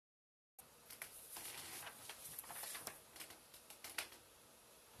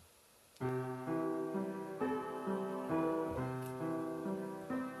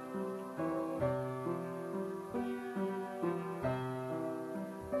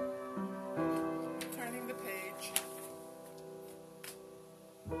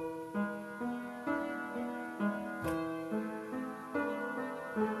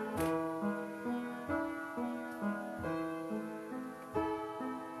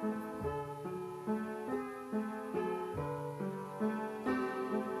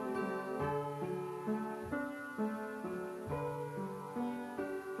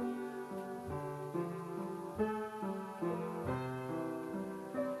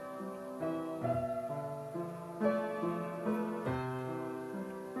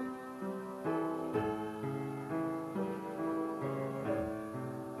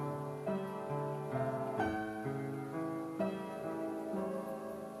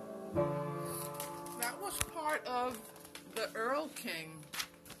part of the Erl-King.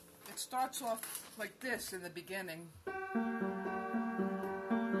 It starts off like this in the beginning. But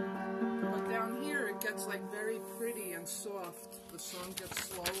down here it gets like very pretty and soft. The song gets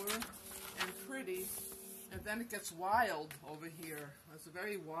slower and pretty, and then it gets wild over here. It's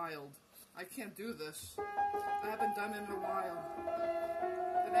very wild. I can't do this. I haven't done it in a while.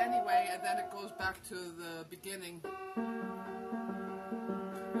 But anyway, and then it goes back to the beginning.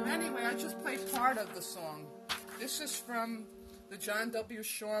 But anyway, I just played part of the song. This is from the John W.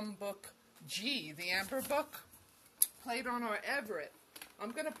 Schaum book G, the Amber book, played on our Everett.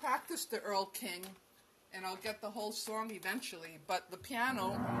 I'm going to practice the Erl-King, and I'll get the whole song eventually, but the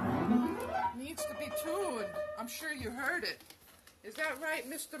piano needs to be tuned. I'm sure you heard it. Is that right,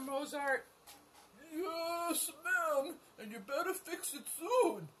 Mr. Mozart? Yes, ma'am, and you better fix it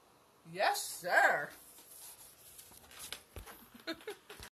soon. Yes, sir.